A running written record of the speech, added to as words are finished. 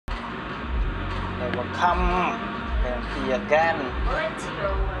overcome penalty again.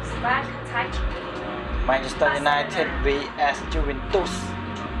 Manchester United vs Juventus.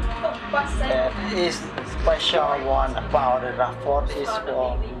 That is special one about Rashford is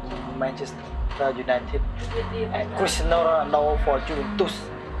for Manchester United and Cristiano Ronaldo for Juventus.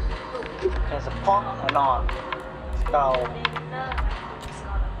 Can support or not? Let's go.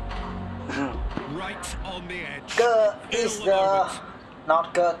 Right on the edge. Girl is the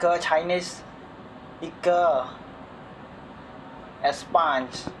not girl Chinese. Girl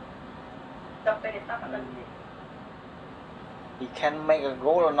Spanish. He can make a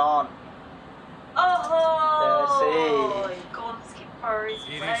goal or not? Oh, goalkeeper is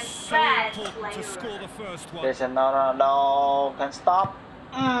very fast. To score the first one. There's another Ronaldo can stop.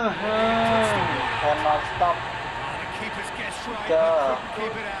 Cannot stop. The keeper's guessed right. Girl.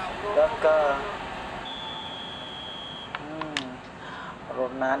 Keep it out. Girl.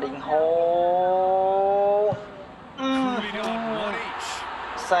 Ronaldinho. Coolly done, one each.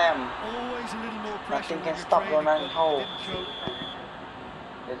 Sam. Always a little more pressure. Nothing can stop Ronaldinho.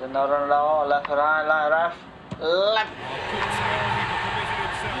 There's another Ronaldo. Left, right, left.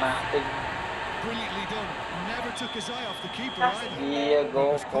 Nothing. Brilliantly done. Never took his eye off the keeper either.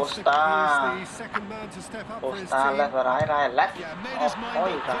 Diego Costa. The second man to step up for his Costa team. left, right, left. Yeah, made his mind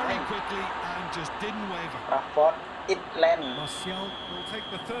up very quickly and just didn't waver. Rashford, it land. Martial will take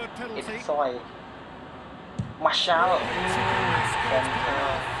the third It penalty. soy. Marshall.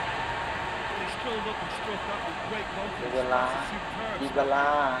 He strolled up and struck that with great confidence.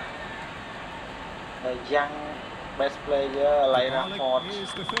 Dybala. The young best player like Rashford.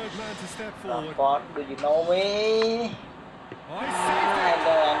 Here's the third man to step forward. Rashford, do you know me? I saved it.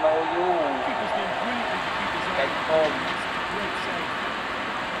 And I know you. Keeper's done brilliantly to keep his Get eye. home. Great save.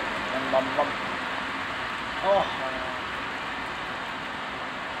 And mum. Oh.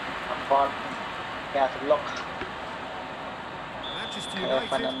 Rashford. Got to look. Manchester United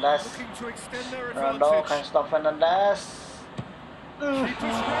Fernandes. looking to extend their Ronaldo can advantage. stop Fernandes.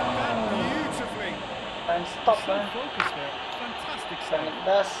 Keeper scrapped that beautifully. Can stop So focused there. Fantastic save.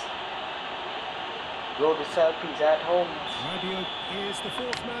 Fernandes. Go to selfies at home. Rabiot is the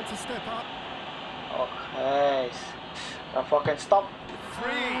fourth man to step up. Okay. Rashford can stop.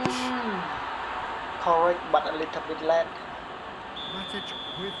 Free each. Correct, but a little bit late. Matic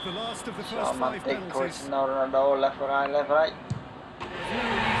with the last of the first So five take penalties. Cristiano Ronaldo left, right.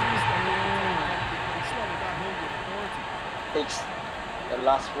 Very easy mistake. He slotted that home with authority. It's the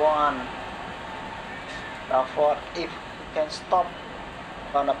last one. Rashford, if he can stop,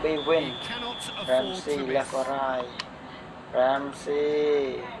 gonna be win. He cannot afford Ramsey to left or miss. right.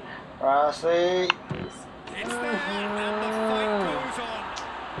 Ramsey. It's there and the fight goes on.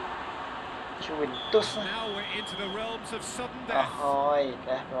 Juventus. Now we're into the realms of sudden death. Ahoy,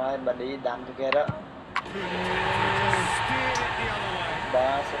 left, right, body done together. Steered it the other way.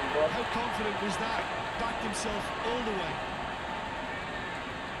 Barcelona. How confident was that? Backed himself all the way.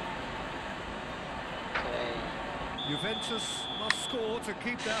 Okay. Juventus must score to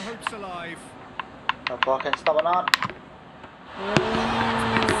keep their hopes alive. Rashford can stop or not?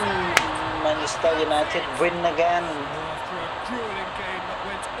 Manchester United win again. After a grueling game that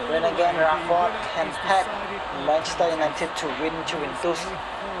went all Win the again, way, the Rashford winner can is pack decided on Manchester penalties. United to win Juventus. A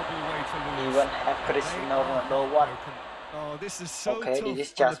horrible way to lose. Even have Cristiano Ronaldo what? Oh, this is so Okay, tough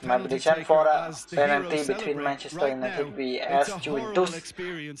this is on just the my penalty prediction for taker the as the hero penalty between celebrate. Manchester Right United now, vs it's a horrible Juventus.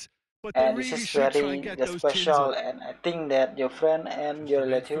 experience, but they And this really is should try very and get those chins special, up. and I think that your friend and your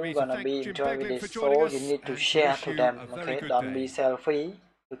relative gonna be enjoy with this, so you need to share to them. Okay, don't be selfish.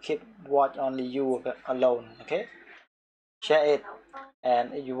 You keep watch only you alone. Okay, share it,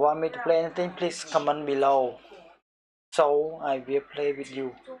 and if you want me to play anything, please comment below, so I will play with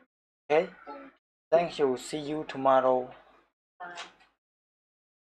you. Okay, thank you. See you tomorrow.